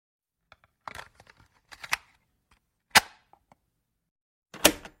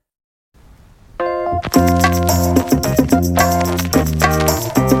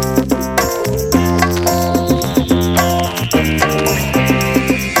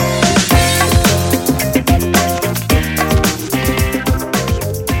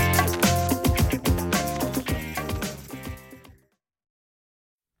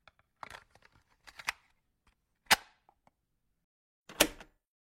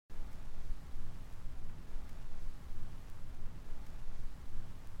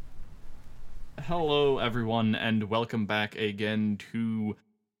Hello, everyone, and welcome back again to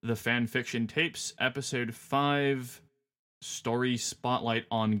the Fanfiction Tapes, Episode 5, Story Spotlight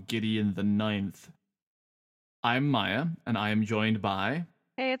on Gideon the Ninth. I'm Maya, and I am joined by...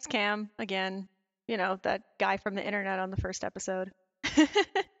 Hey, it's Cam again. You know, that guy from the internet on the first episode.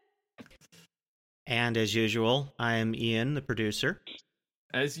 And as usual, I am Ian, the producer.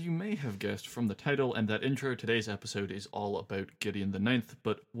 As you may have guessed from the title and that intro, today's episode is all about Gideon the Ninth,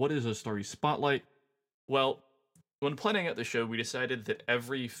 but what is a story spotlight? Well, when planning out the show, we decided that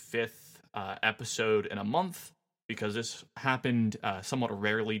every fifth episode in a month, because this happened somewhat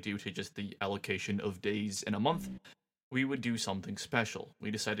rarely due to just the allocation of days in a month, we would do something special.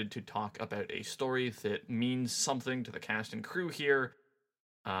 We decided to talk about a story that means something to the cast and crew here,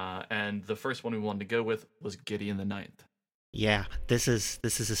 and the first one we wanted to go with was Gideon the Ninth. Yeah, this is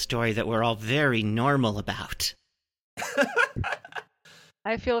a story that we're all very normal about.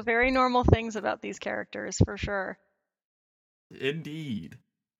 I feel very normal things about these characters, for sure. Indeed.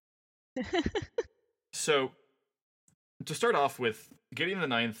 So, to start off with, Gideon the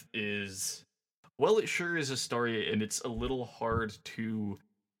Ninth is... Well, it sure is a story, and it's a little hard to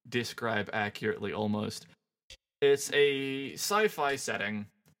describe accurately, almost. It's a sci-fi setting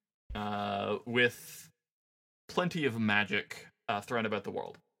with plenty of magic thrown about the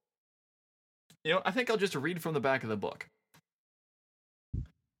world. You know, I think I'll just read from the back of the book.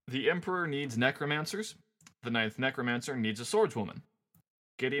 The Emperor needs necromancers. The Ninth Necromancer needs a swordswoman.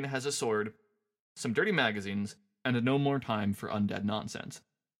 Gideon has a sword, some dirty magazines, and no more time for undead nonsense.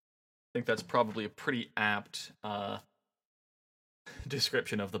 I think that's probably a pretty apt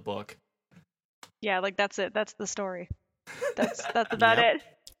description of the book. Yeah, like that's it. That's the story. That's about it.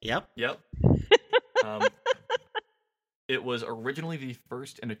 Yep. It was originally the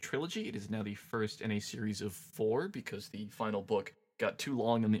first in a trilogy. It is now the first in a series of 4 because the final book got too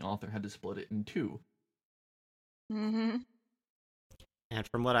long and the author had to split it in 2. Mm-hmm. And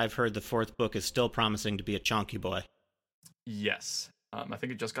from what I've heard, the 4th book is still promising to be a chonky boy. Yes. I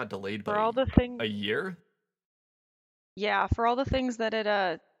think it just got delayed For by all the things, a year. yeah, for all the things that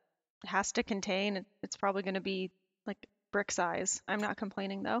it has to contain, it's probably going to be like brick size. I'm not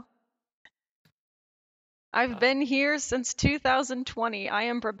complaining though. I've been here since 2020. I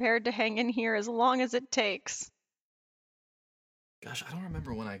am prepared to hang in here as long as it takes. Gosh, I don't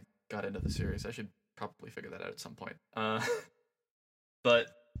remember when I got into the series. I should probably figure that out at some point. But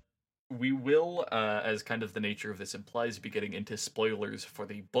we will, as kind of the nature of this implies, be getting into spoilers for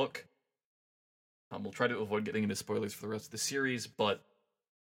the book. We'll try to avoid getting into spoilers for the rest of the series, but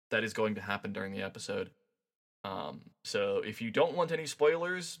that is going to happen during the episode. So if you don't want any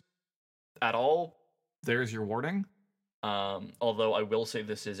spoilers at all, there's your warning. Although I will say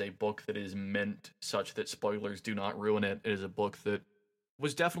this is a book that is meant such that spoilers do not ruin it. It is a book that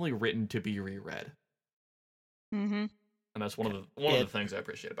was definitely written to be reread. Mm-hmm. And that's one of the things I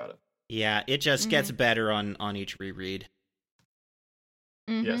appreciate about it. Yeah, it just gets better on each reread.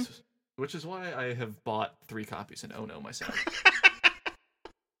 Mm-hmm. Yes, which is why I have bought 3 copies and no myself.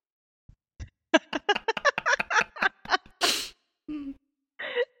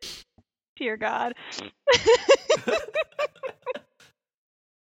 Dear God.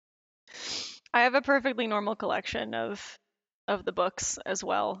 I have a perfectly normal collection of the books as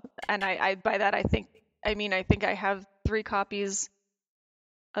well. And I by that I think I have 3 copies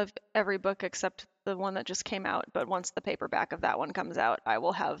of every book except the one that just came out, but once the paperback of that one comes out, I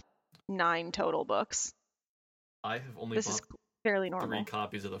will have 9 total books. I have only This bought is fairly normal. 3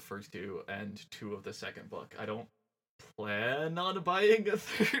 copies of the first 2 and 2 of the second book. I don't plan on buying a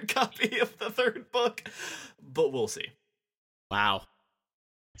 3rd copy of the 3rd book, but we'll see. Wow.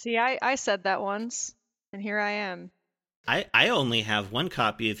 See, I said that once, and here I am. I only have 1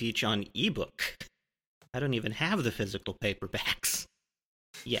 copy of each on ebook. I don't even have the physical paperbacks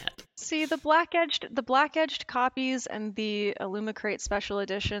yet. See, the black-edged copies and the Illumicrate special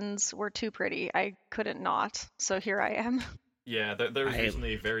editions were too pretty. I couldn't not, so here I am. Yeah, there was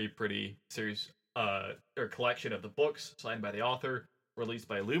recently a very pretty series or collection of the books signed by the author, released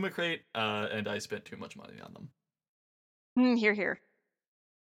by Illumicrate, and I spent too much money on them. Here.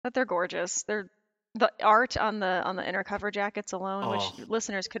 But they're gorgeous. The art on the inner cover jackets alone, which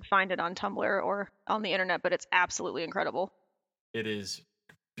listeners could find it on Tumblr or on the internet, but it's absolutely incredible. It is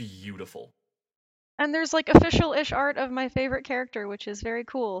beautiful. And there's like official-ish art of my favorite character, which is very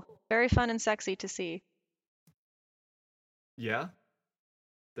cool. Very fun and sexy to see. Yeah?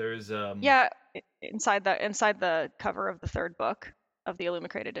 There's Yeah, inside the cover of the 3rd book of the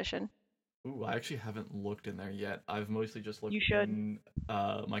Illumicrate edition. Ooh, I actually haven't looked in there yet. I've mostly just looked You should. in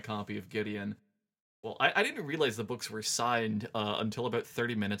my copy of Gideon. Well, I didn't realize the books were signed until about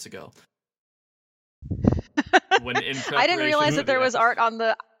 30 minutes ago. when in preparation I didn't realize for that there the was episode. art on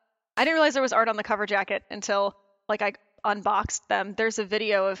the. I didn't realize there was art on the cover jacket until like I unboxed them. There's a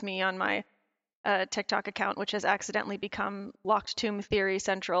video of me on my TikTok account, which has accidentally become Locked Tomb Theory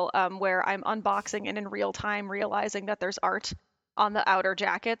Central, where I'm unboxing and in real time realizing that there's art on the outer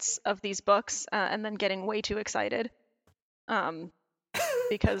jackets of these books, and then getting way too excited,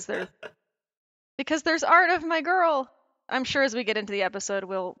 because there's art of my girl. I'm sure as we get into the episode,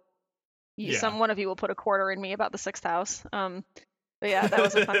 Yeah. one of you will put a quarter in me about the sixth house. But yeah, that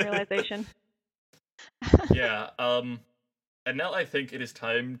was a fun realization. Yeah. And now I think it is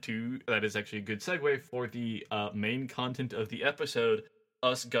time to. That is actually a good segue for the main content of the episode.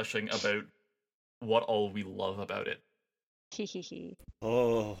 Us gushing about what all we love about it. Hee.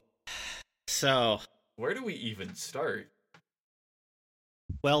 Oh. So, Where do we even start?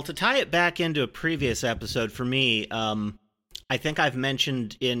 well, to tie it back into a previous episode for me, I think I've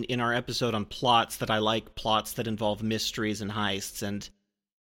mentioned in our episode on plots that I like plots that involve mysteries and heists, and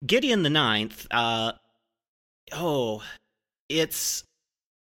Gideon the Ninth, it's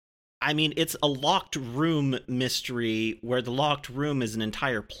a locked room mystery where the locked room is an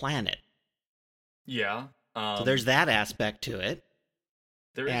entire planet. Yeah. So there's that aspect to it.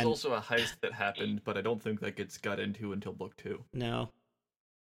 There is also a heist that happened, but I don't think that gets got into until book 2. No.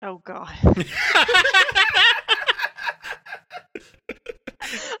 Oh god.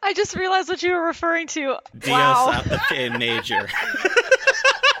 I just realized what you were referring to. Dios Wow. Apache Major.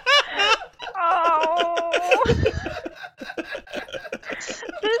 Oh.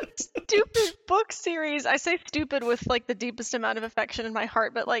 This stupid book series. I say stupid with like the deepest amount of affection in my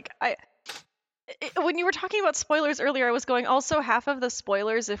heart, but like when you were talking about spoilers earlier, I was going, also half of the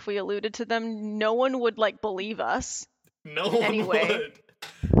spoilers, if we alluded to them, no one would like believe us. No one Anyway. would.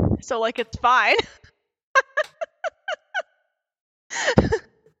 So like it's fine.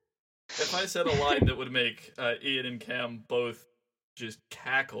 If I said a line that would make Ian and Cam both just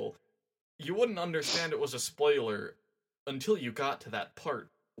cackle, you wouldn't understand it was a spoiler until you got to that part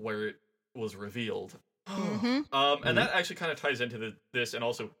where it was revealed. And that actually kind of ties into this and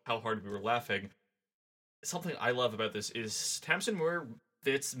also how hard we were laughing. Something I love about this is Tamsin Moore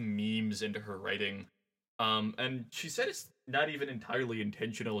fits memes into her writing. And she said it's not even entirely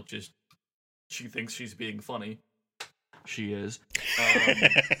intentional, just she thinks she's being funny. She is.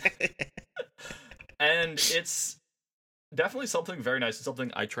 And it's definitely something very nice. It's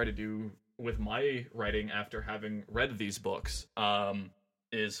something I try to do with my writing after having read these books,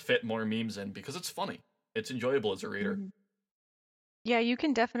 is fit more memes in because it's funny. It's enjoyable as a reader. Mm-hmm. Yeah, you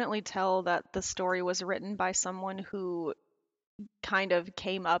can definitely tell that the story was written by someone who kind of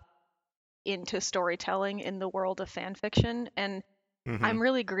came up into storytelling in the world of fan fiction. And I'm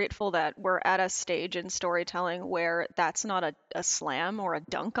really grateful that we're at a stage in storytelling where that's not a slam or a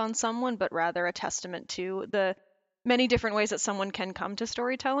dunk on someone, but rather a testament to the many different ways that someone can come to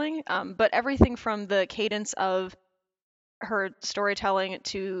storytelling. But everything from the cadence of her storytelling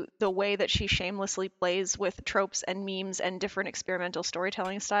to the way that she shamelessly plays with tropes and memes and different experimental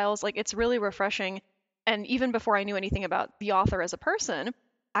storytelling styles, like it's really refreshing. And even before I knew anything about the author as a person,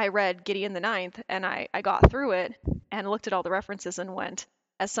 I read Gideon the Ninth and I got through it and looked at all the references and went,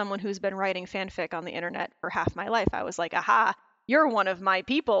 as someone who's been writing fanfic on the internet for half my life, I was like, aha, you're one of my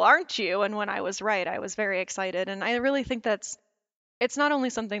people, aren't you? And when I was right, I was very excited. And I really think it's not only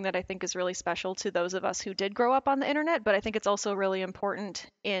something that I think is really special to those of us who did grow up on the internet, but I think it's also really important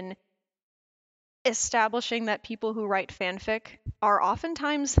in establishing that people who write fanfic are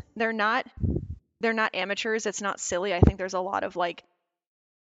oftentimes they're not amateurs. It's not silly. I think there's a lot of like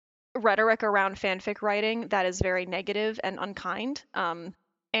rhetoric around fanfic writing that is very negative and unkind. And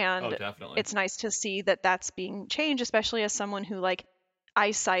Definitely. it's nice to see that that's being changed, especially as someone who like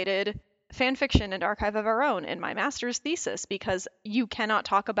I cited fanfiction and Archive of Our Own in my master's thesis because you cannot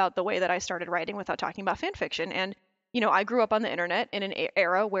talk about the way that I started writing without talking about fanfiction. And I grew up on the internet in an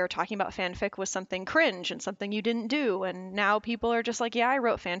era where talking about fanfic was something cringe and something you didn't do. And now people are just like, yeah, I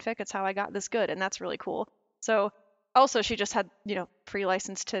wrote fanfic. It's how I got this good. And that's really cool. So also she just had, free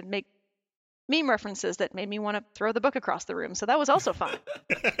license to make meme references that made me want to throw the book across the room. So that was also fun.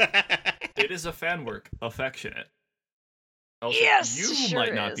 It is a fan work. Affectionate. Also, yes, you sure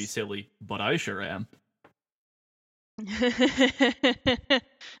might not is. be silly, but I sure am.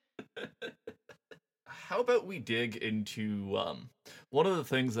 How about we dig into one of the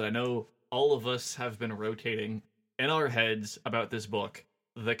things that I know all of us have been rotating in our heads about this book,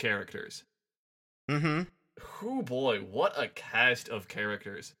 the characters. Mm-hmm. Whoo boy, what a cast of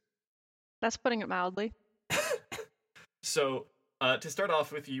characters. That's putting it mildly. So, to start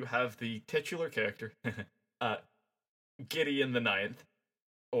off with, you have the titular character, Gideon the Ninth,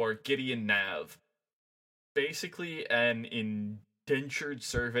 or Gideon Nav. basically an indentured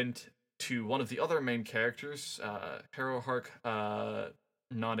servant to one of the other main characters, Harrowhark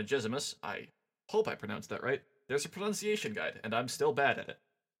Nonagissimus. I hope I pronounced that right. There's a pronunciation guide, and I'm still bad at it.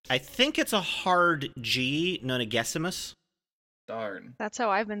 I think it's a hard G, Nonagesimus. Darn. That's how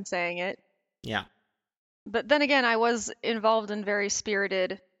I've been saying it. Yeah. But then again, I was involved in very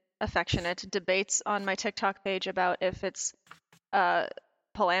spirited, affectionate debates on my TikTok page about if it's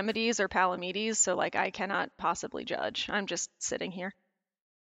Palamides or Palamedes, so like I cannot possibly judge. I'm just sitting here.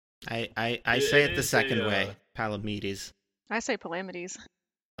 I say it the second way, Palamedes. I say Palamides.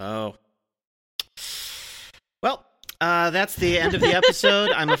 Oh. Well, that's the end of the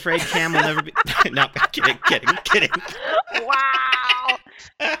episode. I'm afraid Cam will never be... No, kidding. Wow!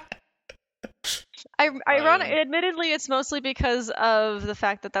 Admittedly, it's mostly because of the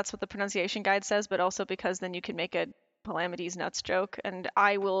fact that that's what the pronunciation guide says, but also because then you can make a Palamides nuts joke, and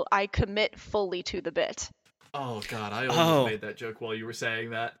I commit fully to the bit. Oh god, I almost made that joke while you were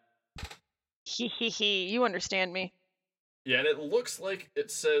saying that. You understand me. Yeah, and it looks like it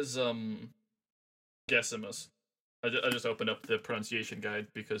says, Gessimus. I just opened up the pronunciation guide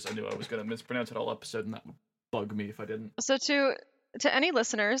because I knew I was going to mispronounce it all episode, and that would bug me if I didn't. So to any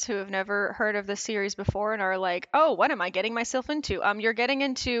listeners who have never heard of this series before and are like, oh, what am I getting myself into? You're getting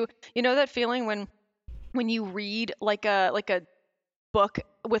into, you know that feeling when you read like a book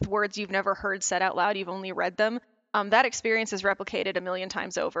with words you've never heard said out loud, you've only read them. That experience is replicated a million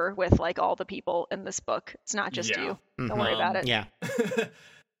times over with like all the people in this book. It's not just you. Don't worry about it. Yeah.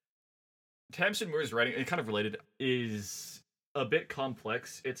 Tamsin Muir's writing, and kind of related, is a bit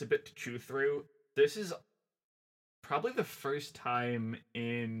complex. It's a bit to chew through. This is probably the first time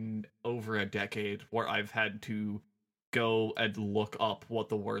in over a decade where I've had to go and look up what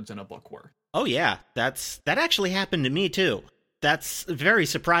the words in a book were. Oh yeah, that actually happened to me too. That's very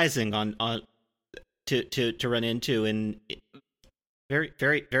surprising to run into, and very,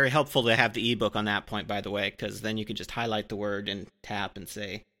 very, very helpful to have the ebook on that point, by the way, because then you can just highlight the word and tap and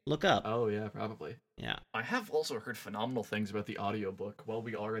say, look up. Oh yeah, probably. Yeah. I have also heard phenomenal things about the audiobook while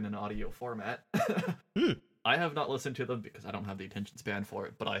we are in an audio format. I have not listened to them because I don't have the attention span for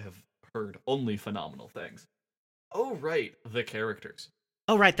it, but I have heard only phenomenal things. Oh right, the characters.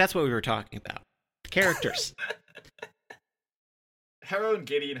 Oh right, that's what we were talking about. Characters. Harrow and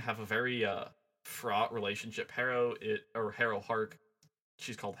Gideon have a very fraught relationship. Harrowhark,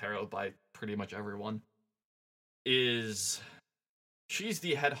 she's called Harrow by pretty much everyone, she's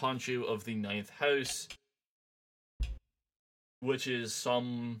the head honcho of the Ninth House, which is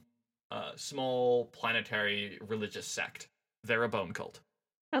some small planetary religious sect. They're a bone cult.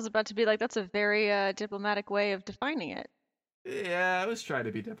 I was about to be like, that's a very diplomatic way of defining it. Yeah, I was trying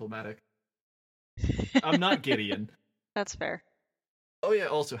to be diplomatic. I'm not Gideon. That's fair. Oh yeah,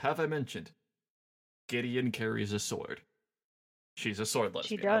 also, have I mentioned, Gideon carries a sword. She's a sword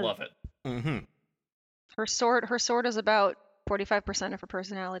lesbian. She does. I love it. Mm-hmm. Her sword is about 45% of her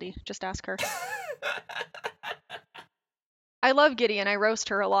personality. Just ask her. I love Gideon. I roast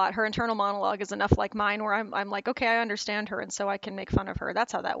her a lot. Her internal monologue is enough like mine where I'm like, okay, I understand her, and so I can make fun of her.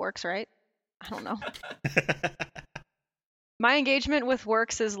 That's how that works, right? I don't know. My engagement with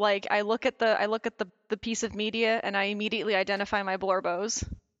works is like I look at the piece of media and I immediately identify my blorbos.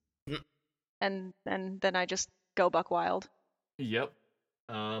 And then I just go buck wild. Yep.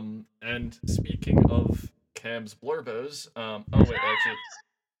 And speaking of Cam's blorbos, oh wait, actually,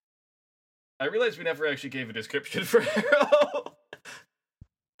 I realized we never actually gave a description for Harrow.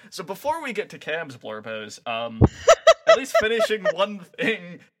 So before we get to Cam's blorbos, at least finishing one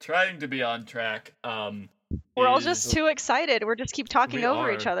thing, trying to be on track. We're all just too excited. We're just keep talking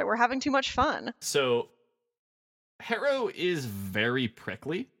over each other. We're having too much fun. So, Harrow is very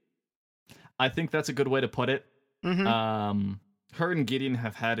prickly. I think that's a good way to put it. Mm-hmm. Her and Gideon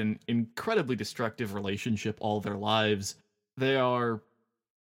have had an incredibly destructive relationship all their lives. They are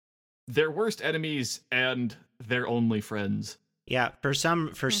their worst enemies and their only friends. Yeah, for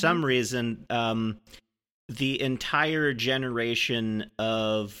some reason, the entire generation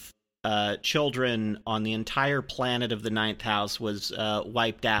of children on the entire planet of the Ninth House was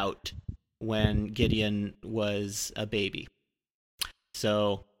wiped out when Gideon was a baby.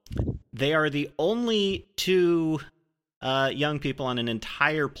 So they are the only two young people on an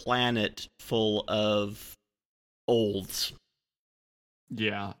entire planet full of olds.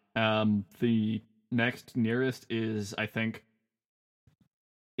 Yeah. The next nearest is, I think,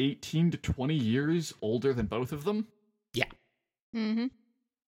 18 to 20 years older than both of them. Yeah. Mm-hmm.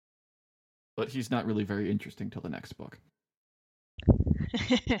 But he's not really very interesting till the next book.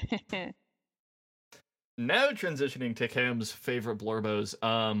 Now transitioning to Cam's favorite blorbos.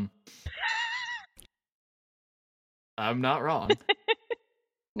 I'm not wrong.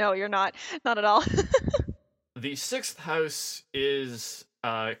 No, you're not. Not at all. The sixth house is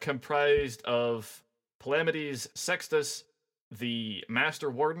comprised of Palamedes Sextus, the Master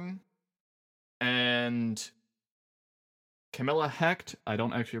Warden, and Camilla Hecht. I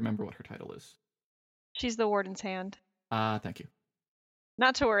don't actually remember what her title is. She's the warden's hand. Thank you.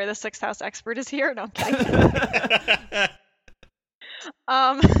 Not to worry, the sixth house expert is here. No, I'm kidding.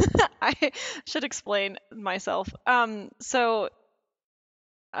 I should explain myself. So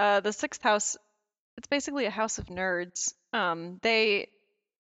the sixth house, it's basically a house of nerds.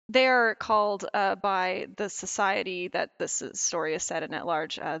 They are called by the society that story is set in at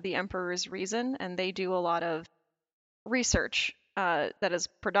large, the Emperor's Reason, and they do a lot of research. That is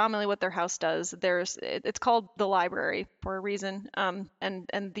predominantly what their house does. It's called the library for a reason. And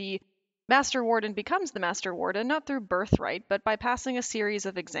the Master Warden becomes the Master Warden not through birthright, but by passing a series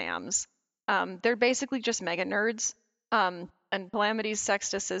of exams. They're basically just mega nerds. And Palamedes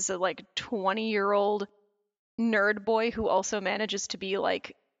Sextus is a 20-year-old nerd boy who also manages to be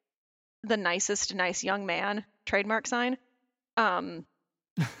like the nicest nice young man trademark sign.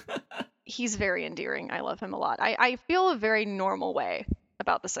 He's very endearing. I love him a lot. I feel a very normal way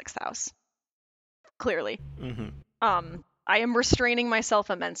about the sixth house. Clearly. Mm-hmm. I am restraining myself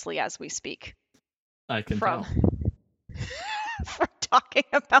immensely as we speak. I can from tell. from talking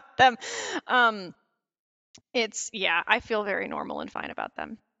about them. I feel very normal and fine about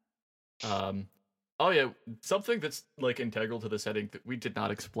them. Oh yeah, something that's integral to the setting that we did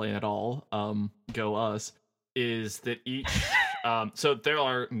not explain at all, go us, is that each so there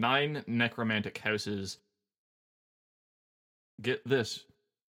are 9 necromantic houses. Get this.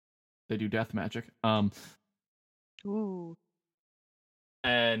 They do death magic. Ooh.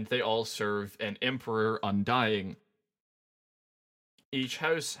 And they all serve an emperor undying. Each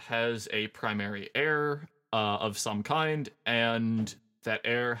house has a primary heir of some kind, and that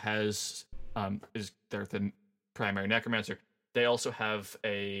heir is they're the primary necromancer. They also have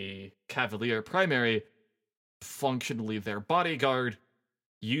a cavalier primary, functionally their bodyguard,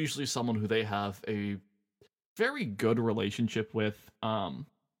 usually someone who they have a very good relationship with. Now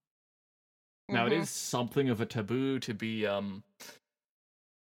it is something of a taboo to be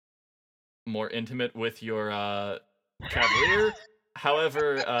more intimate with your cavalier.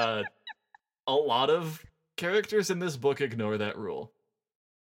 However, a lot of characters in this book ignore that rule.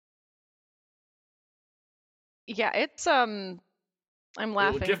 Yeah, it's I'm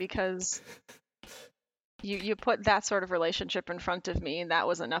laughing because you put that sort of relationship in front of me, and that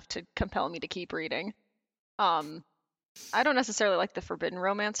was enough to compel me to keep reading. I don't necessarily like the forbidden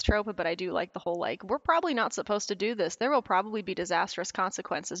romance trope, but I do like the whole we're probably not supposed to do this. There will probably be disastrous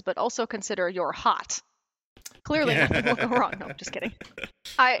consequences, but also consider you're hot. Clearly nothing will go wrong. No, I'm just kidding.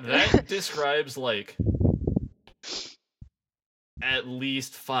 That describes at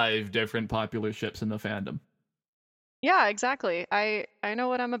least 5 different popular ships in the fandom. Yeah, exactly. I know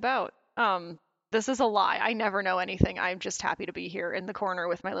what I'm about. This is a lie. I never know anything. I'm just happy to be here in the corner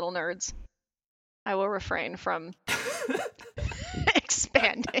with my little nerds. I will refrain from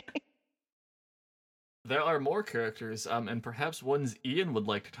expanding. There are more characters, and perhaps ones Ian would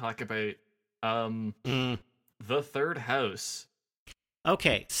like to talk about. The third house.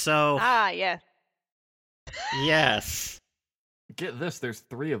 Okay, so... yeah. Yes. Get this, there's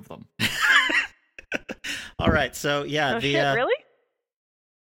 3 of them. All right, so yeah, Shit, really?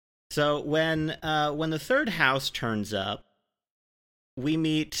 So when the third house turns up, we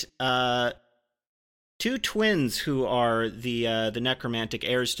meet 2 twins who are the necromantic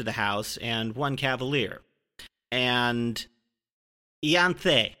heirs to the house, and 1 cavalier. And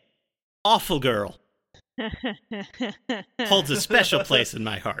Ianthe, awful girl, holds a special place in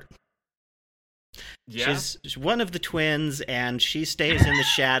my heart. Yeah. She's one of the twins, and she stays in the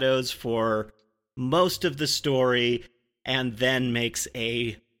shadows for most of the story, and then makes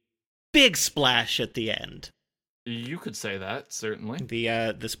a big splash at the end. You could say that, certainly.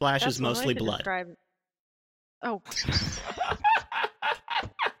 The splash is mostly blood. Describe... Oh.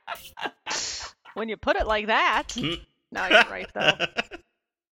 When you put it like that. No, you're right, though.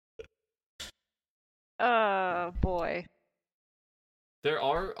 Oh, boy. There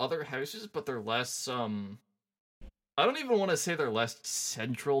are other houses, but they're less, I don't even want to say they're less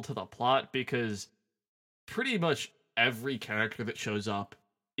central to the plot, because pretty much every character that shows up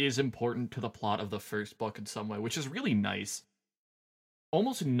is important to the plot of the first book in some way, which is really nice.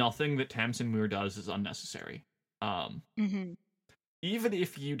 Almost nothing that Tamsin Muir does is unnecessary. Even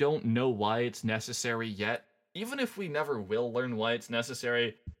if you don't know why it's necessary yet, even if we never will learn why it's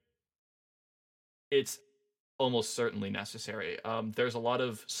necessary, it's almost certainly necessary. There's a lot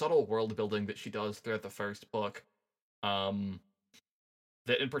of subtle world building that she does throughout the first book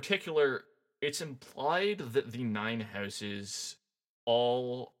That in particular, it's implied that the 9 houses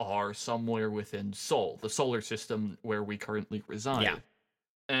all are somewhere within Sol, the solar system where we currently reside. Yeah.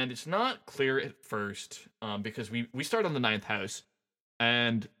 And it's not clear at first, because we start on the 9th house,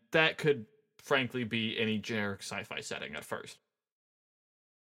 and that could frankly be any generic sci-fi setting at first.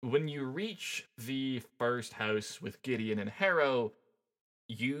 When you reach the 1st house with Gideon and Harrow,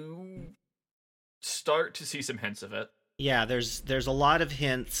 you start to see some hints of it. Yeah, there's a lot of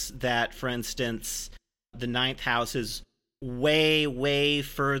hints that, for instance, the 9th house is way, way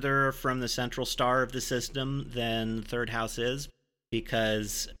further from the central star of the system than the 3rd house is,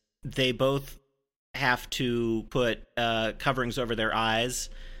 because they both have to put coverings over their eyes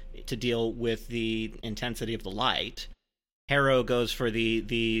to deal with the intensity of the light. Harrow goes for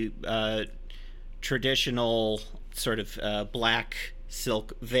the traditional sort of black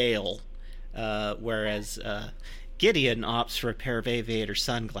silk veil, whereas Gideon opts for a pair of aviator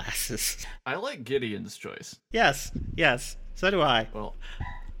sunglasses. I like Gideon's choice. Yes, so do I. Well,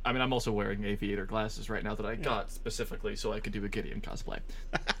 I mean, I'm also wearing aviator glasses right now that I got specifically so I could do a Gideon cosplay.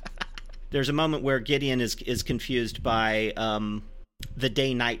 There's a moment where Gideon is confused by the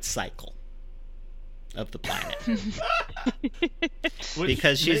day-night cycle of the planet.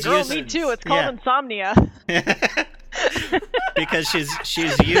 Because she's Girl, used... me too. It's called insomnia. Because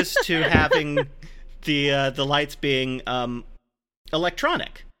she's used to having the lights being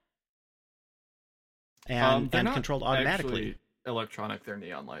electronic and controlled automatically. Electronic, they're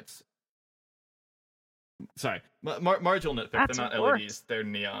neon lights. Sorry, marginal nitpick. They're not LEDs. They're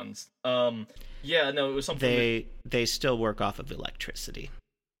neons. Yeah, no, it was something. They still work off of electricity.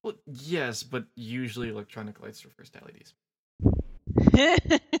 Well, yes, but usually electronic lights refers to LEDs.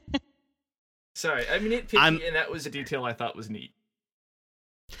 Sorry, I mean, and that was a detail I thought was neat.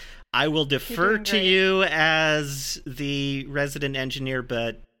 I will defer to you as the resident engineer,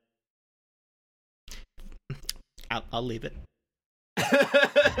 but I'll leave it.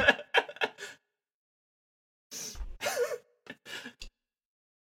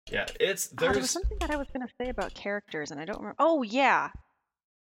 Yeah, there was something that I was going to say about characters, and I don't remember. Oh, yeah.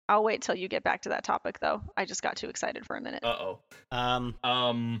 I'll wait till you get back to that topic, though. I just got too excited for a minute. I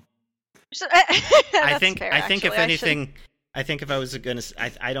think if anything, I think if I was gonna,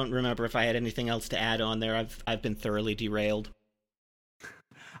 I don't remember if I had anything else to add on there. I've been thoroughly derailed.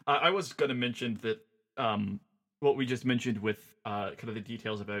 I was gonna mention that what we just mentioned with kind of the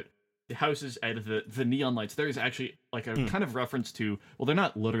details about the houses and the neon lights. There is actually like a kind of reference to, well, they're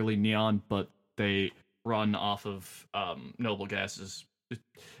not literally neon, but they run off of noble gases.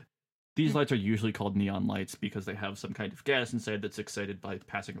 These lights are usually called neon lights because they have some kind of gas inside that's excited by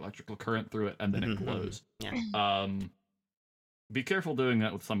passing electrical current through it, and then it glows. Yeah. Be careful doing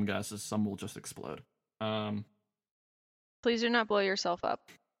that with some gases. Some will just explode. Please do not blow yourself up.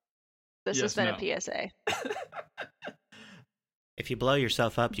 This has been a PSA. If you blow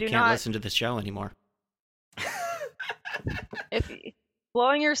yourself up, you can't listen to the show anymore.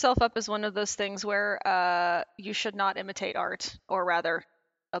 Blowing yourself up is one of those things where you should not imitate art, or rather,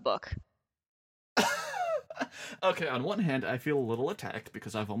 a book. Okay, on one hand, I feel a little attacked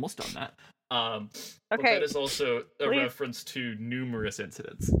because I've almost done that. Okay. But that is also a reference to numerous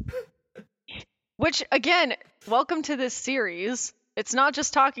incidents. Which, again, welcome to this series. It's not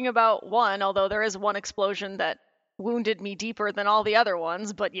just talking about one, although there is one explosion that wounded me deeper than all the other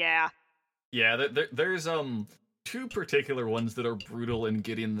ones, but yeah. Yeah, there's two particular ones that are brutal in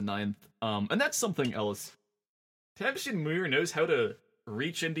Gideon the Ninth. And that's something else. Tamsin Muir knows how to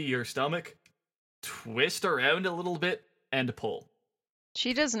reach into your stomach, twist around a little bit, and pull.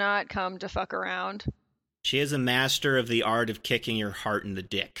 She does not come to fuck around. She is a master of the art of kicking your heart in the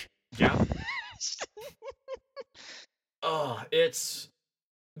dick. Yeah. Oh,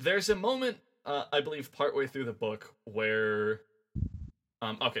 there's a moment, I believe, partway through the book where,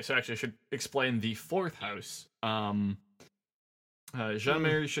 okay, so actually I should explain the 4th house.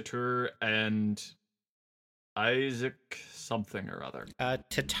 Jean-Marie Chateau and Isaac something or other.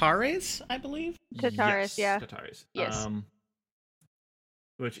 Tatares, I believe? Tatares, yeah. Tatares. Yes.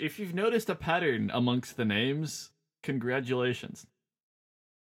 Which, if you've noticed a pattern amongst the names, congratulations.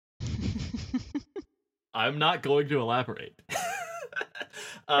 I'm not going to elaborate.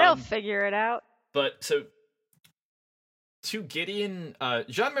 They'll figure it out. But, so, to Gideon,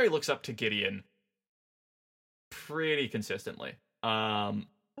 Jean-Marie looks up to Gideon pretty consistently. Oh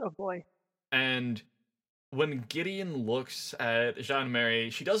boy. And when Gideon looks at Jean-Marie,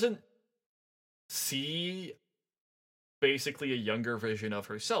 she doesn't see basically a younger version of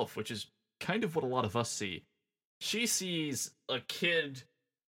herself, which is kind of what a lot of us see. She sees a kid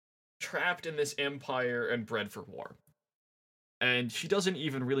trapped in this empire and bred for war. And she doesn't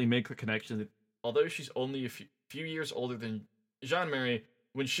even really make the connection that although she's only a few years older than Jean-Marie,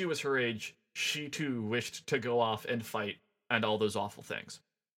 when she was her age, she too wished to go off and fight and all those awful things.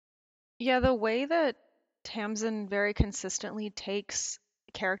 Yeah, the way that Tamsin very consistently takes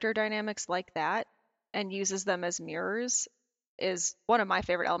character dynamics like that and uses them as mirrors is one of my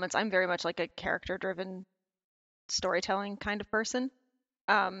favorite elements. I'm very much like a character-driven storytelling kind of person.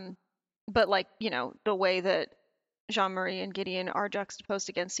 But like, the way that Jean-Marie and Gideon are juxtaposed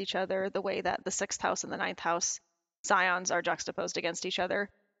against each other, the way that the sixth house and the ninth house Scions are juxtaposed against each other.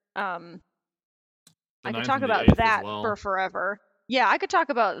 I could talk about that for forever. Yeah, I could talk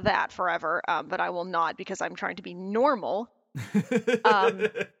about that forever, but I will not because I'm trying to be normal. Good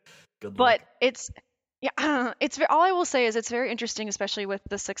luck. But it's all I will say is it's very interesting, especially with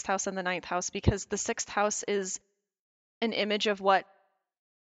the sixth house and the ninth house, because the sixth house is an image of what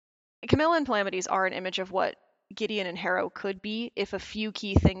Camilla and Palamides are an image of what Gideon and Harrow could be if a few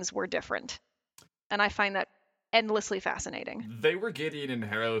key things were different. And I find that endlessly fascinating. They were Gideon and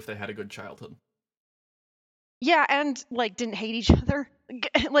Harrow if they had a good childhood. Yeah, and like didn't hate each other.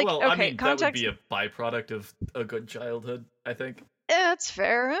 Like, well, okay, I mean, context. that would be a byproduct of a good childhood, I think. That's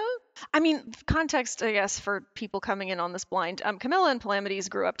fair. I mean, context, I guess, for people coming in on this blind. Camilla and Palamides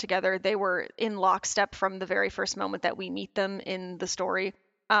grew up together. They were in lockstep from the very first moment that we meet them in the story.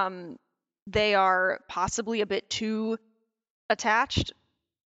 They are possibly a bit too attached.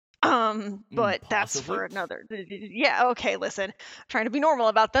 But that's for another. Yeah, okay, listen. I'm trying to be normal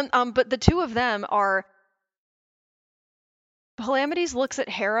about them. But the two of them are. Palamides looks at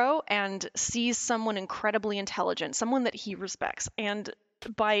Harrow and sees someone incredibly intelligent, someone that he respects. And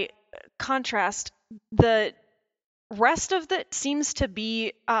by contrast, the rest of it seems to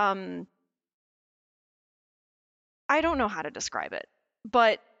be, I don't know how to describe it,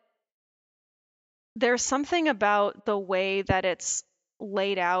 but there's something about the way that it's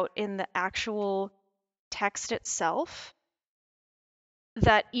laid out in the actual text itself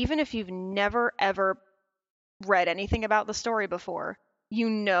that even if you've never, ever read anything about the story before, you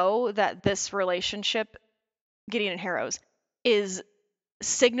know that this relationship, Gideon and Harrow's, is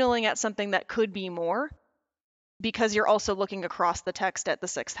signaling at something that could be more because you're also looking across the text at the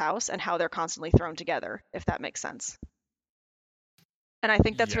sixth house and how they're constantly thrown together, if that makes sense. And I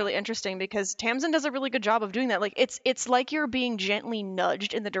think that's really interesting because Tamsin does a really good job of doing that. Like it's like you're being gently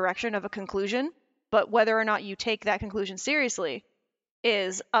nudged in the direction of a conclusion, but whether or not you take that conclusion seriously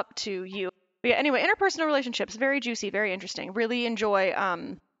is up to you. But yeah, anyway, interpersonal relationships, very juicy, very interesting. Really enjoy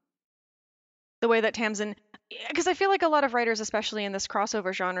the way that Tamsin, because I feel like a lot of writers, especially in this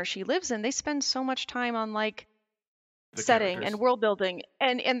crossover genre she lives in, they spend so much time on like the setting characters. And world building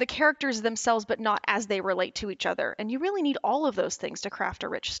and the characters themselves, but not as they relate to each other. And you really need all of those things to craft a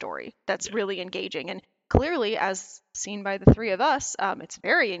rich story that's really engaging. And clearly, as seen by the three of us, it's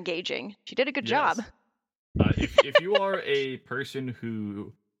very engaging. She did a good job. If you are a person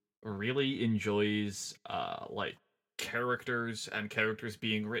who really enjoys like characters and characters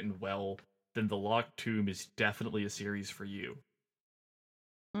being written well, then The Locked Tomb is definitely a series for you.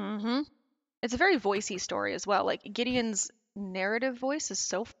 Mm-hmm. It's a very voicey story as well. Like Gideon's narrative voice is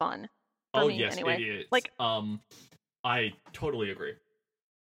so fun. For me, yes, anyway. It is. Like, I totally agree.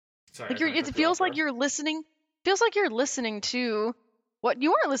 Sorry, like it feels like you're listening. Feels like you're listening to what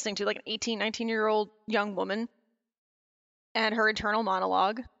you are listening to, like an 18, 19-year-old young woman and her internal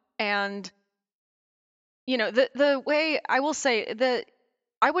monologue. And the way I will say that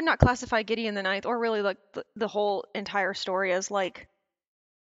I would not classify Gideon the Ninth or really like the whole entire story as like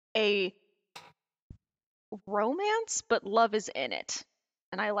a romance, but love is in it.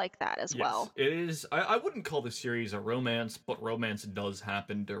 And I like that as well. It is. I wouldn't call the series a romance, but romance does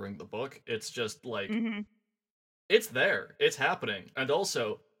happen during the book. It's just like, it's there. It's happening. And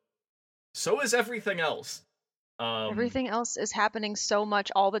also, so is everything else. Everything else is happening so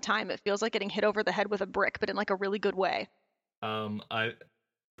much all the time. It feels like getting hit over the head with a brick, but in like a really good way.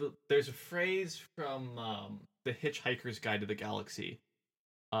 There's a phrase from The Hitchhiker's Guide to the Galaxy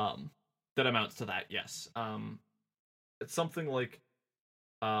that amounts to that, yes. It's something like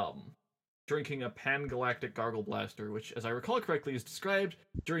drinking a pan-galactic gargle blaster, which, as I recall correctly, is described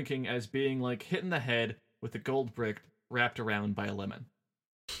drinking as being like hit in the head with a gold brick wrapped around by a lemon.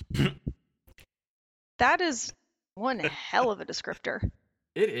 That is one hell of a descriptor.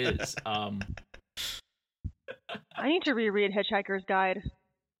 It is. I need to reread Hitchhiker's Guide.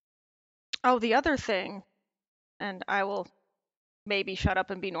 Oh, the other thing, and I will maybe shut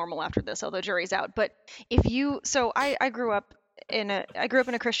up and be normal after this, although jury's out. But I grew up I grew up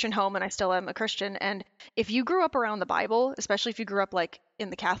in a Christian home, and I still am a Christian. And if you grew up around the Bible, especially if you grew up like in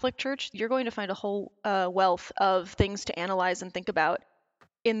the Catholic Church, you're going to find a whole wealth of things to analyze and think about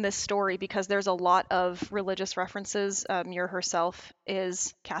in this story, because there's a lot of religious references. Muir herself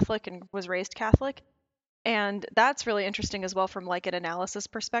is Catholic and was raised Catholic, and that's really interesting as well from like an analysis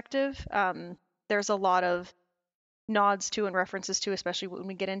perspective. There's a lot of nods to and references to, especially when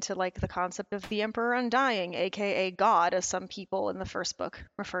we get into like the concept of the Emperor Undying, aka God, as some people in the first book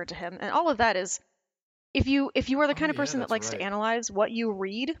referred to him. And all of that is, if you are the kind of person that likes to analyze what you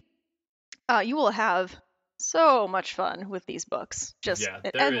read, you will have so much fun with these books. Just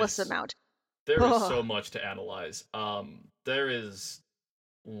an endless amount. There is so much to analyze. There is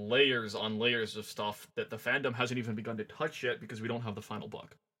layers on layers of stuff that the fandom hasn't even begun to touch yet because we don't have the final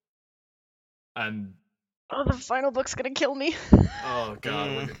book. And the final book's gonna kill me. Oh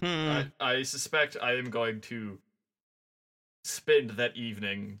god, I suspect I am going to spend that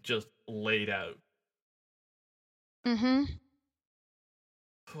evening just laid out. Mm-hmm.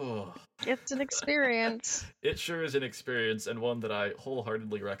 It's an experience. It sure is an experience, and one that I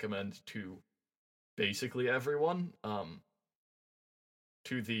wholeheartedly recommend to basically everyone.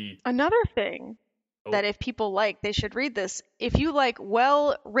 Another thing that if people like, they should read this. If you like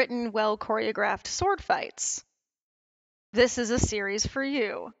well-written, well-choreographed sword fights, this is a series for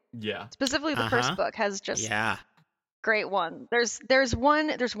you. Yeah. Specifically, the first book has just great one. There's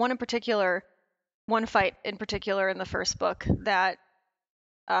one in particular, one fight in particular in the first book that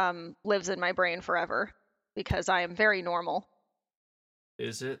lives in my brain forever because I am very normal.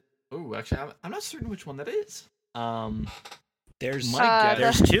 Is it? Oh, actually, I'm not certain which one that is.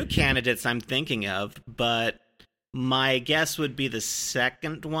 There's two candidates I'm thinking of, but my guess would be the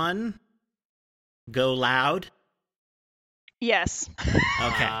second one. Go Loud. Yes.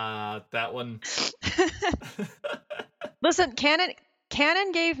 Okay. That one. Listen,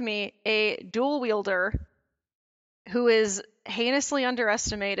 Canon gave me a dual wielder who is heinously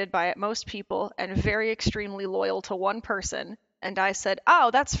underestimated by most people and very extremely loyal to one person, and I said,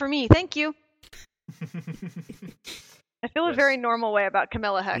 "Oh, that's for me. Thank you." I feel a very normal way about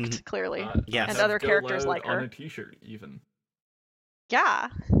Camilla Hecht, clearly, and other characters like her. On a t-shirt, even. Yeah.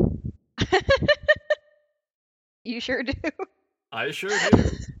 You sure do. I sure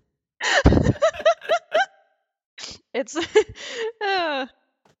do. It's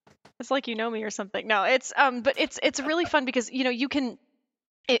it's like you know me or something. No, it's but it's really fun because you can,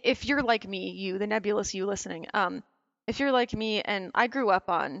 if you're like me, you, the nebulous you listening, if you're like me, and I grew up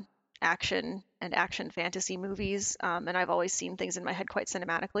on action and action fantasy movies, and I've always seen things in my head quite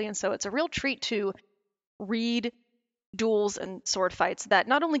cinematically, and so it's a real treat to read duels and sword fights that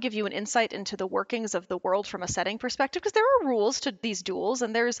not only give you an insight into the workings of the world from a setting perspective, because there are rules to these duels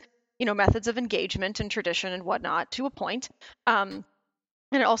and there's methods of engagement and tradition and whatnot to a point,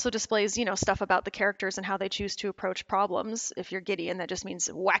 and it also displays stuff about the characters and how they choose to approach problems. If you're Gideon, that just means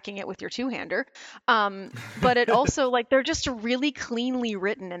whacking it with your two-hander, but it also, like, they're just really cleanly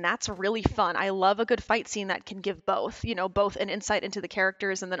written, and that's really fun. I love a good fight scene that can give both an insight into the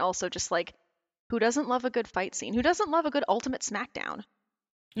characters, and then also just like, who doesn't love a good fight scene? Who doesn't love a good ultimate smackdown?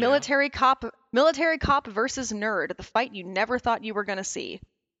 Yeah. Military cop versus nerd, the fight you never thought you were going to see.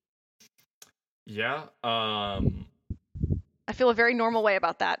 Yeah. I feel a very normal way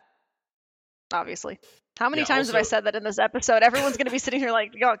about that, obviously. How many times have I said that in this episode? Everyone's going to be sitting here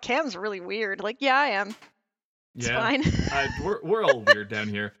like, "Oh, Cam's really weird." Like, yeah, I am. It's fine. We're all weird down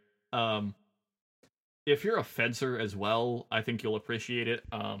here. If you're a fencer as well, I think you'll appreciate it.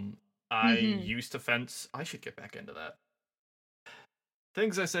 I used to fence. I should get back into that.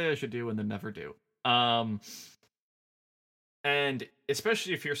 Things I say I should do and then never do. And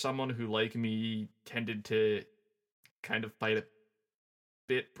especially if you're someone who, like me, tended to kind of fight a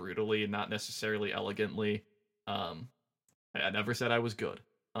bit brutally and not necessarily elegantly. I never said I was good.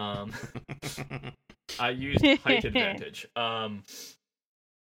 I used height advantage.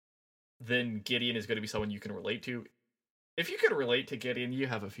 Then Gideon is going to be someone you can relate to. If you can relate to Gideon, you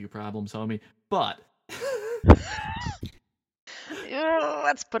have a few problems, homie. But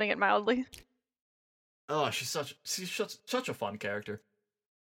that's putting it mildly. Oh, she's such a fun character.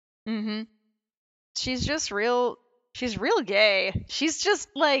 Mm-hmm. She's just real. She's real gay. She's just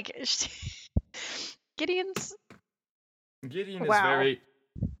like Gideon is very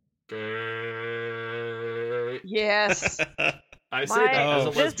gay. Yes. I say that as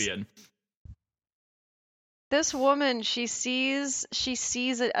a lesbian. This woman, she sees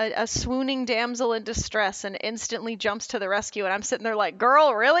a swooning damsel in distress and instantly jumps to the rescue, and I'm sitting there like,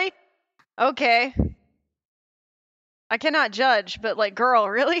 girl, really? Okay. I cannot judge, but like, girl,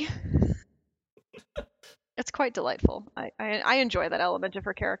 really? It's quite delightful. I enjoy that element of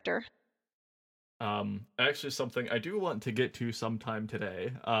her character. Actually, something I do want to get to sometime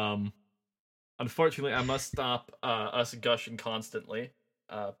today. Unfortunately, I must stop us gushing constantly.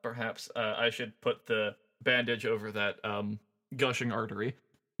 Perhaps I should put the bandage over that gushing artery.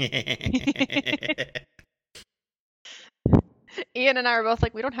 Ian and I are both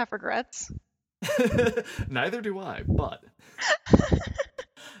like, we don't have regrets. Neither do I, but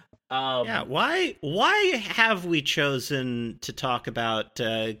yeah, why have we chosen to talk about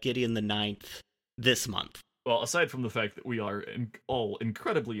Gideon the Ninth this month? Well, aside from the fact that we are all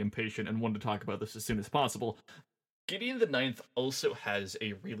incredibly impatient and want to talk about this as soon as possible, Gideon the Ninth also has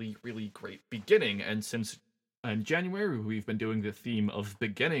a really, really great beginning, and since in January we've been doing the theme of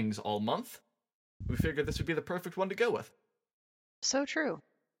beginnings all month, we figured this would be the perfect one to go with. So true.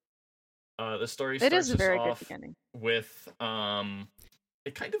 The story It starts is a very us good off beginning. with a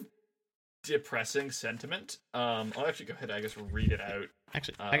kind of depressing sentiment. I'll actually go ahead and I guess read it out.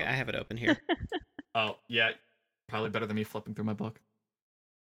 Actually, I have it open here. Oh, yeah. Probably better than me flipping through my book.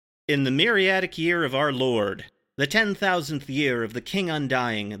 In the myriadic year of our Lord, the 10,000th year of the King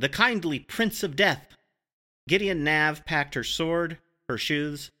Undying, the kindly Prince of Death, Gideon Nav packed her sword, her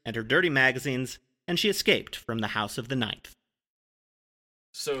shoes, and her dirty magazines, and she escaped from the House of the Ninth.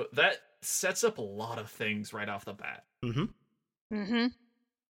 So that sets up a lot of things right off the bat.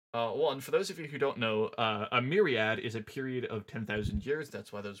 Well, and for those of you who don't know, a myriad is a period of 10,000 years.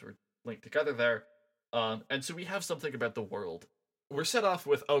 That's why those were linked together there. And so we have something about the world. We're set off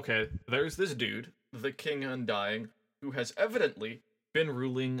with, okay, there's this dude, the King Undying, who has evidently been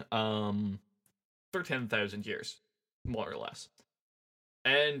ruling for 10,000 years, more or less.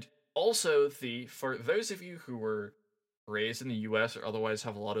 And also, for those of you who were raised in the US or otherwise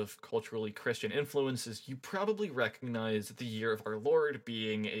have a lot of culturally Christian influences, you probably recognize the year of our Lord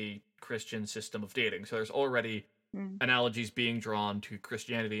being a Christian system of dating. So there's already analogies being drawn to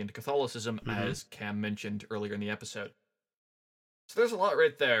Christianity and Catholicism, as Cam mentioned earlier in the episode. So there's a lot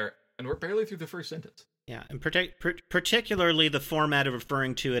right there, and we're barely through the first sentence. Yeah, and particularly the format of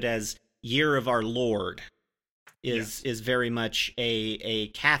referring to it as Year of Our Lord is very much a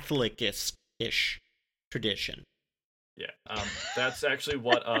Catholic-ish tradition. Yeah, that's actually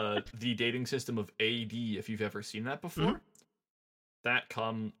what the dating system of AD, if you've ever seen that before, that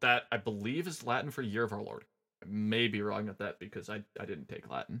I believe is Latin for Year of Our Lord. I may be wrong at that because I didn't take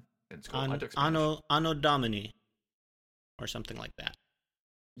Latin in school. I took Spanish. Anno Domini, or something like that.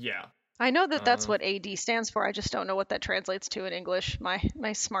 Yeah. I know that that's what AD stands for. I just don't know what that translates to in English. My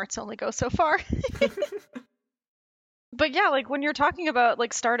smarts only go so far. But yeah, like when you're talking about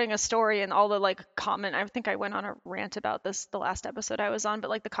like starting a story and all the like common, I think I went on a rant about this the last episode I was on, but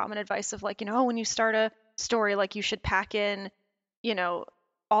like the common advice of like, when you start a story, like you should pack in,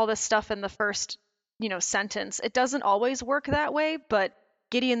 all this stuff in the first, sentence. It doesn't always work that way, but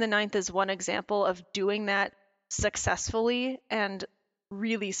Gideon the Ninth is one example of doing that successfully and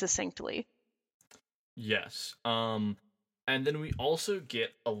really succinctly. Yes. And then we also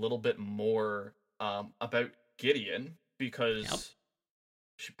get a little bit more about Gideon, because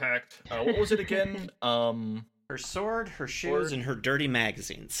she packed, what was it again? Her sword, her shoes, and her dirty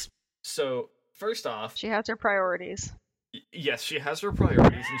magazines. So, first off... She has her priorities. Yes, she has her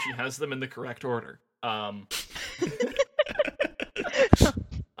priorities, and she has them in the correct order. I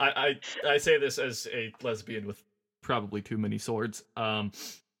say this as a lesbian with probably too many swords. No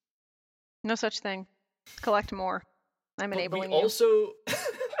such thing. Collect more. I'm enabling you. Also...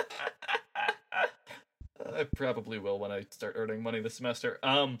 I probably will when I start earning money this semester.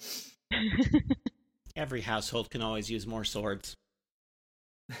 Every household can always use more swords.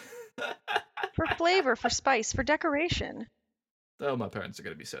 For flavor, for spice, for decoration. Oh, my parents are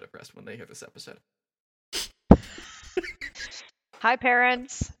going to be so depressed when they hear this episode. Hi,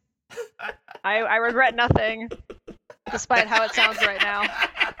 parents. I regret nothing, despite how it sounds right now.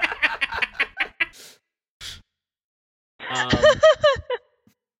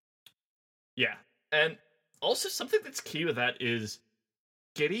 Yeah, and also something that's key with that is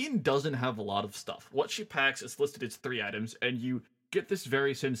Gideon doesn't have a lot of stuff. What she packs is listed as 3 items, and you get this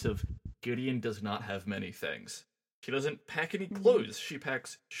very sense of Gideon does not have many things. She doesn't pack any clothes, she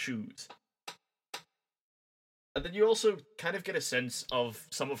packs shoes. And then you also kind of get a sense of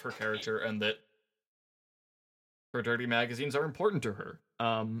some of her character and that her dirty magazines are important to her.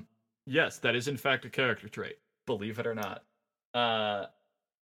 Yes, that is in fact a character trait, believe it or not.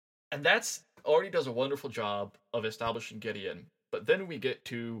 And that's already does a wonderful job of establishing Gideon. But then we get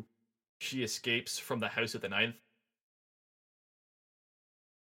to she escapes from the House of the Ninth.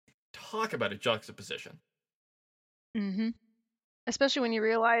 Talk about a juxtaposition. Especially when you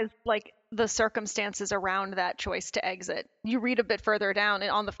realize, like, the circumstances around that choice to exit. You read a bit further down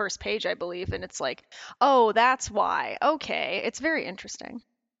on the first page, I believe, and it's like, oh, that's why. Okay, it's very interesting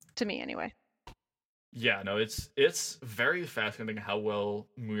to me, anyway. Yeah, no, it's very fascinating how well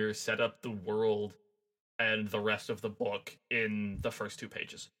Muir set up the world and the rest of the book in the first 2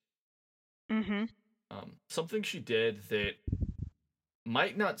 pages. Mm-hmm. Something she did that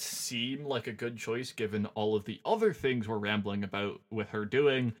might not seem like a good choice given all of the other things we're rambling about with her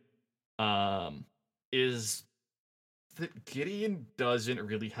doing, is that Gideon doesn't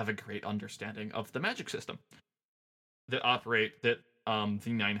really have a great understanding of the magic system that the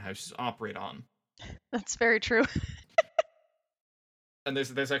 9 houses operate on. That's very true. And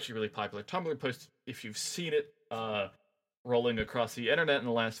there's actually a really popular Tumblr post, if you've seen it, rolling across the internet in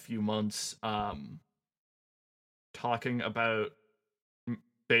the last few months, talking about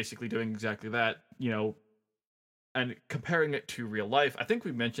basically doing exactly that, and comparing it to real life. I think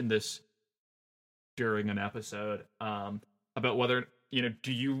we mentioned this during an episode, about whether,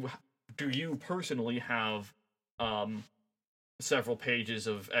 do you personally have several pages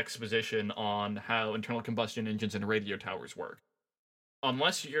of exposition on how internal combustion engines and radio towers work?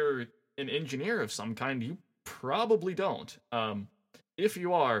 Unless you're an engineer of some kind, you probably don't. If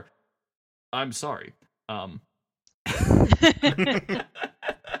you are, I'm sorry.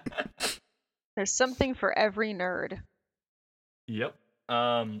 There's something for every nerd. Yep.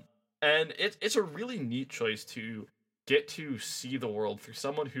 And it's a really neat choice to get to see the world through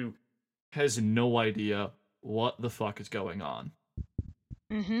someone who has no idea what the fuck is going on.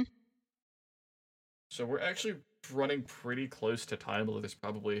 Mm-hmm. So we're actually running pretty close to time, although there's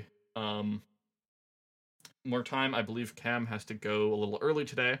probably more time. I believe Cam has to go a little early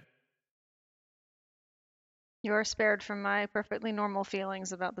today. You are spared from my perfectly normal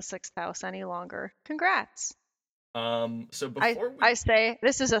feelings about the 6th house any longer. Congrats. So before I say,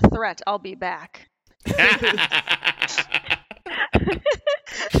 this is a threat. I'll be back.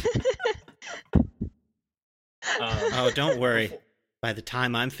 Oh, don't worry. By the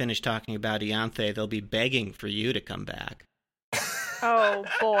time I'm finished talking about Ianthe, they'll be begging for you to come back. Oh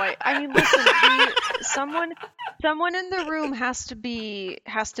boy! I mean, listen. Someone in the room has to be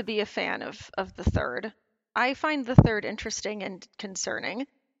a fan of the 3rd. I find the 3rd interesting and concerning.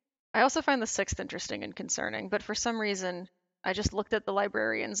 I also find the 6th interesting and concerning. But for some reason, I just looked at the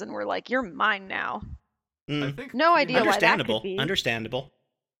librarians and were like, "You're mine now." I think No idea why that could be. Understandable.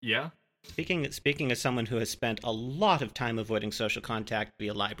 Yeah. Speaking as someone who has spent a lot of time avoiding social contact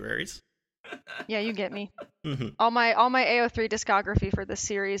via libraries. Yeah, you get me. Mm-hmm. All my AO3 discography for this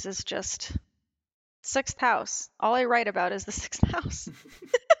series is just 6th house. All I write about is the 6th house.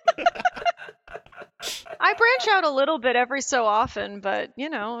 I branch out a little bit every so often, but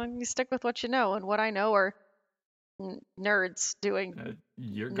you stick with what you know, and what I know are nerds doing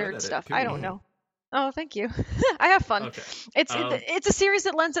you're nerd good at stuff. it too. I don't know. Oh, thank you. I have fun. Okay. It's a series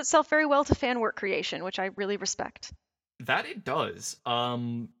that lends itself very well to fan work creation, which I really respect. That it does.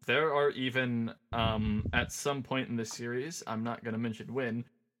 There are even at some point in the series, I'm not going to mention when,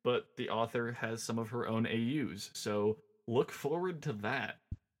 but the author has some of her own AUs. So look forward to that.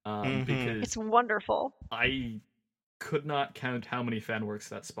 Because it's wonderful. I could not count how many fan works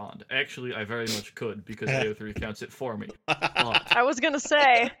that spawned. Actually, I very much could because AO3 counts it for me. I was going to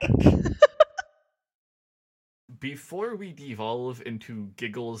say. Before we devolve into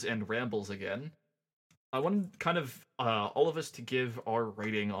giggles and rambles again, I want kind of all of us to give our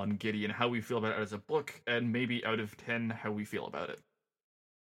rating on Gideon, how we feel about it as a book, and maybe out of 10, how we feel about it.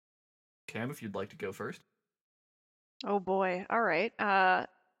 Cam, if you'd like to go first. Oh boy. All right.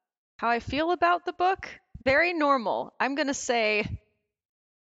 How I feel about the book? Very normal. I'm going to say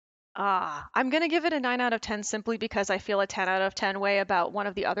I'm going to give it a 9 out of 10 simply because I feel a 10 out of 10 way about one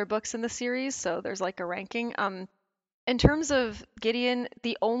of the other books in the series, so there's like a ranking. In terms of Gideon,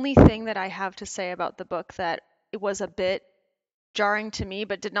 the only thing that I have to say about the book that it was a bit jarring to me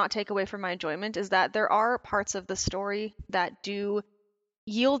but did not take away from my enjoyment is that there are parts of the story that do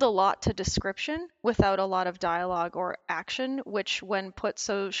yield a lot to description without a lot of dialogue or action, which when put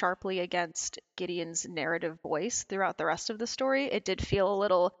so sharply against Gideon's narrative voice throughout the rest of the story, it did feel a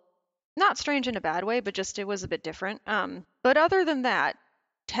little not strange in a bad way, but just it was a bit different. But other than that,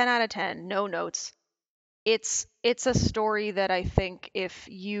 10 out of 10, no notes. It's a story that I think if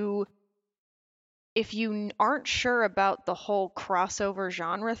you aren't sure about the whole crossover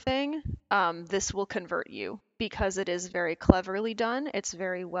genre thing, this will convert you because it is very cleverly done, it's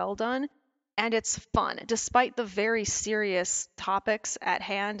very well done, and it's fun. Despite the very serious topics at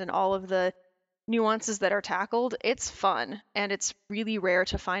hand and all of the nuances that are tackled, it's fun, and it's really rare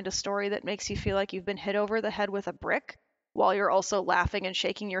to find a story that makes you feel like you've been hit over the head with a brick. while you're also laughing and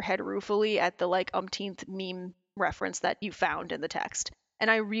shaking your head ruefully at the like umpteenth meme reference that you found in the text.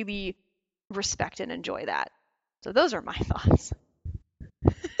 And I really respect and enjoy that. So those are my thoughts.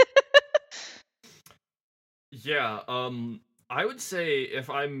 Yeah, I would say if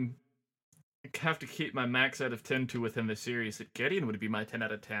I'm have to keep my max out of 10 to within the series, that Gideon would be my 10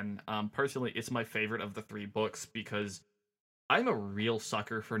 out of 10. Personally, it's my favorite of the 3 books because I'm a real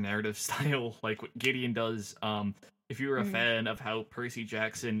sucker for narrative style, like what Gideon does. If you're a fan of how Percy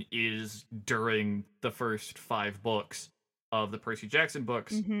Jackson is during the first 5 books of the Percy Jackson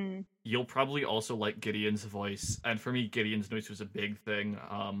books, you'll probably also like Gideon's voice. And for me, Gideon's voice was a big thing.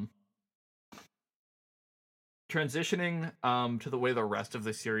 Transitioning to the way the rest of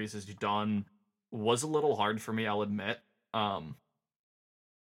the series is done was a little hard for me, I'll admit. But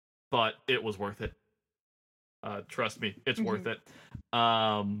it was worth it. Trust me, it's worth it.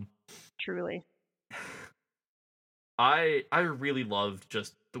 Truly. I really loved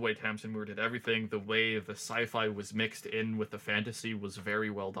just the way Tamsin Muir did everything. The way the sci-fi was mixed in with the fantasy was very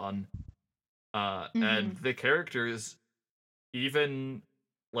well done. And the characters, even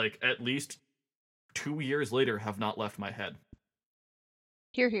like at least 2 years later, have not left my head.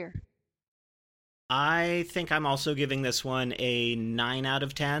 Hear, hear. I think I'm also giving this one a 9 out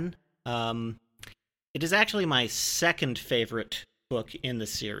of 10. It is actually my second favorite book in the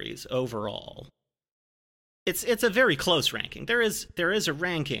series overall. It's a very close ranking. There is a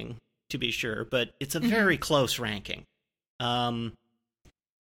ranking, to be sure, but it's a very close ranking. I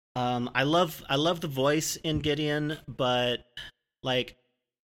love the voice in Gideon, but like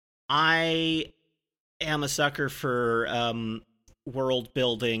I am a sucker for world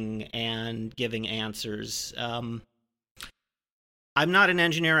building and giving answers. I'm not an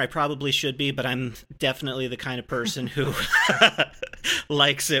engineer. I probably should be, but I'm definitely the kind of person who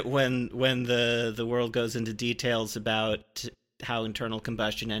likes it when the world goes into details about how internal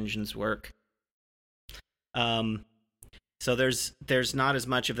combustion engines work. So there's not as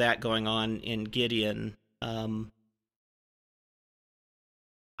much of that going on in Gideon. I'd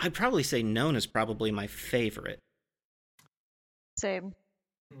probably say Nona's probably my favorite. Same.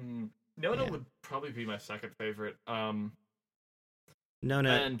 Nona would probably be my second favorite.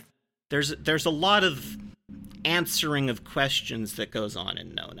 Nona, and there's a lot of answering of questions that goes on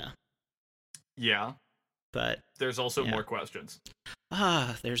in Nona. Yeah. But there's also more questions.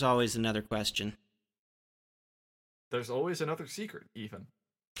 There's always another question. There's always another secret, even.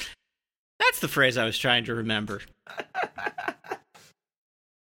 That's the phrase I was trying to remember.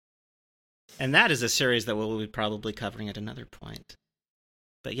 And that is a series that we'll be probably covering at another point.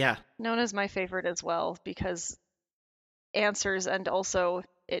 But yeah. Nona's my favorite as well, because answers, and also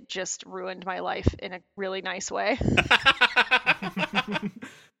it just ruined my life in a really nice way.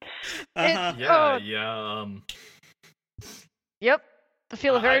 Yep. I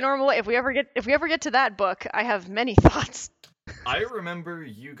feel a very normal way. If we ever get to that book, I have many thoughts. I remember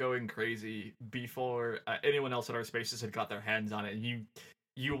you going crazy before anyone else in our spaces had got their hands on it, and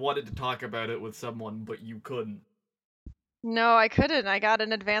you wanted to talk about it with someone, but you couldn't. No, I couldn't. I got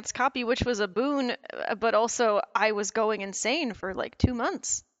an advanced copy, which was a boon, but also I was going insane for like 2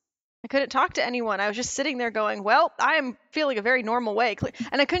 months. I couldn't talk to anyone. I was just sitting there going, well, I am feeling a very normal way.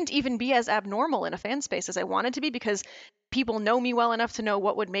 And I couldn't even be as abnormal in a fan space as I wanted to be, because people know me well enough to know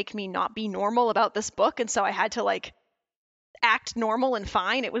what would make me not be normal about this book. And so I had to like act normal and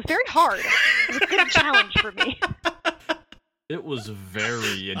fine. It was very hard. It was a good challenge for me. It was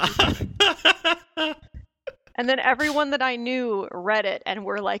very interesting. And then everyone that I knew read it and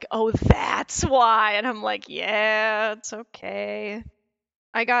were like, oh, that's why. And I'm like, yeah, it's okay.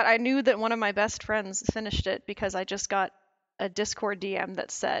 I knew that one of my best friends finished it because I just got a Discord DM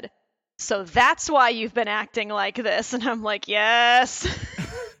that said, so that's why you've been acting like this. And I'm like, yes,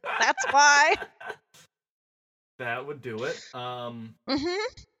 that's why. That would do it.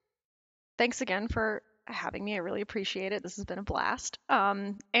 Thanks again for having me. I really appreciate it. This has been a blast.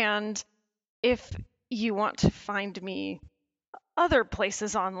 And if you want to find me other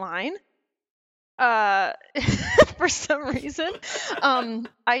places online, for some reason,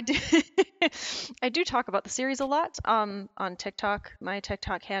 I do talk about the series a lot on TikTok. My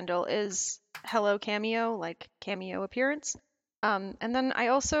TikTok handle is Hello Cameo, like cameo appearance. And then I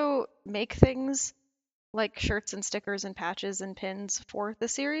also make things like shirts and stickers and patches and pins for the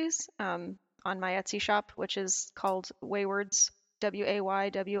series on my Etsy shop, which is called Waywords,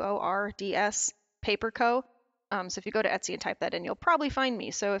 WAYWORDS Paper Co. So if you go to Etsy and type that in, you'll probably find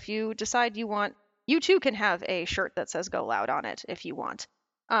me. So if you decide you too can have a shirt that says Go Loud on it if you want.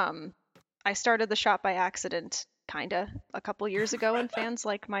 I started the shop by accident kinda, a couple years ago, and fans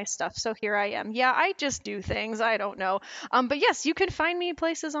like my stuff, so here I am. Yeah, I just do things. I don't know. But yes, you can find me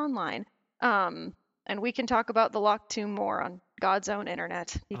places online. And we can talk about the Locked Tomb more on God's own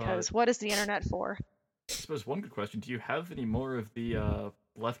internet, because what is the internet for? I suppose one good question: do you have any more of the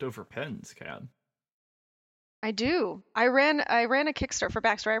leftover pens, Cam? I do. I ran a Kickstarter for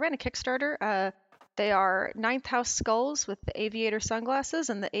backstory. I ran a Kickstarter. They are Ninth House skulls with the aviator sunglasses,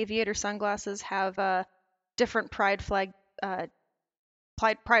 and the aviator sunglasses have different pride flags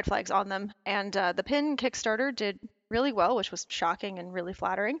on them. And the pin Kickstarter did really well, which was shocking and really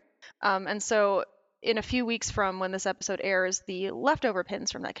flattering. And so, in a few weeks from when this episode airs, the leftover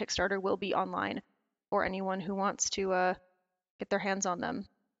pins from that Kickstarter will be online for anyone who wants to get their hands on them.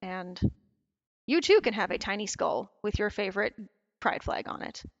 And you too can have a tiny skull with your favorite pride flag on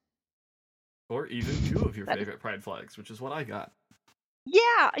it. Or even two of your favorite pride flags, which is what I got.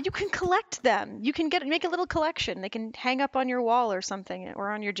 Yeah, you can collect them. You can make a little collection. They can hang up on your wall or something,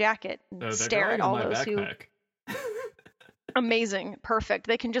 or on your jacket, and stare at all those who. Amazing, perfect.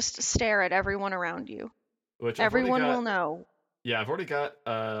 They can just stare at everyone around you. Which everyone will know. Yeah, I've already got,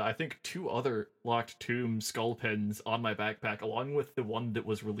 I think, 2 other Locked Tomb skull pins on my backpack, along with the one that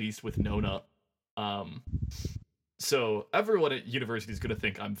was released with Nona. So everyone at university is going to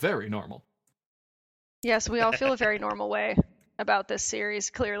think I'm very normal. Yes, we all feel a very normal way about this series,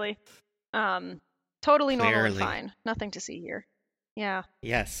 clearly. Totally normal and fine. Nothing to see here. Yeah.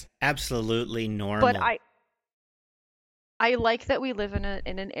 Yes, absolutely normal. But I like that we live in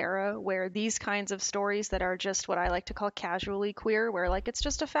an era where these kinds of stories that are just what I like to call casually queer, where like it's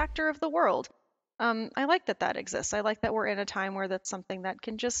just a factor of the world. I like that exists. I like that we're in a time where that's something that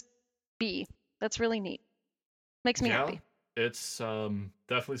can just be. That's really neat. Makes me happy. It's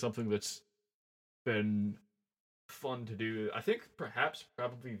definitely something that's been fun to do. I think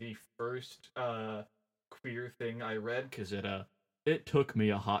probably the first queer thing I read, because it took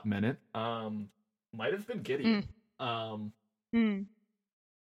me a hot minute. Might have been Gideon. I know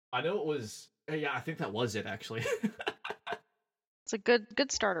it was. Yeah, I think that was it actually. It's a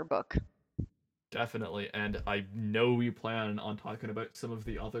good starter book. Definitely, and I know we plan on talking about some of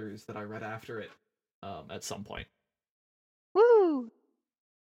the others that I read after it at some point. Woo!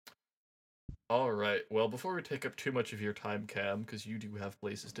 All right. Well, before we take up too much of your time, Cam, because you do have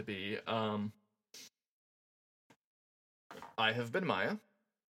places to be, I have been Maya.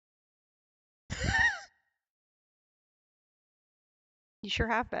 You sure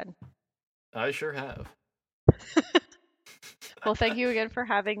have been. I sure have. Well, thank you again for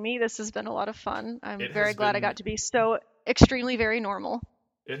having me. This has been a lot of fun. I'm very glad I got to be so extremely very normal.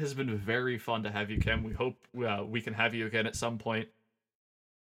 It has been very fun to have you, Cam. We hope we can have you again at some point.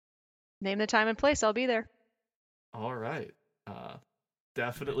 Name the time and place. I'll be there. All right.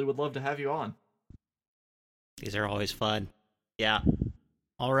 Definitely would love to have you on. These are always fun. Yeah.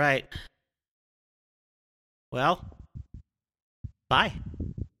 All right. Well, bye.